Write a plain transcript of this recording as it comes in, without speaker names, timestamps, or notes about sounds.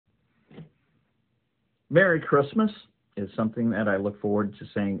Merry Christmas is something that I look forward to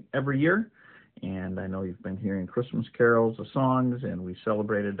saying every year. And I know you've been hearing Christmas carols, the songs, and we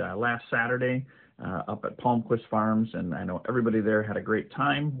celebrated last Saturday up at Palmquist Farms. And I know everybody there had a great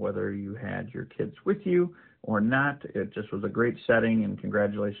time, whether you had your kids with you or not. It just was a great setting, and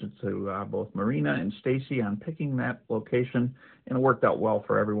congratulations to both Marina and Stacy on picking that location. And it worked out well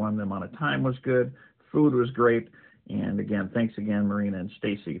for everyone. The amount of time was good, food was great, and again, thanks again, Marina and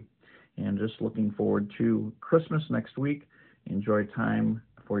Stacy. And just looking forward to Christmas next week. Enjoy time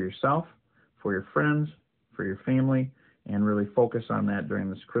for yourself, for your friends, for your family, and really focus on that during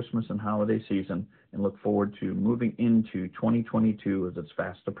this Christmas and holiday season, and look forward to moving into 2022 as it's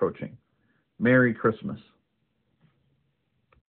fast approaching. Merry Christmas.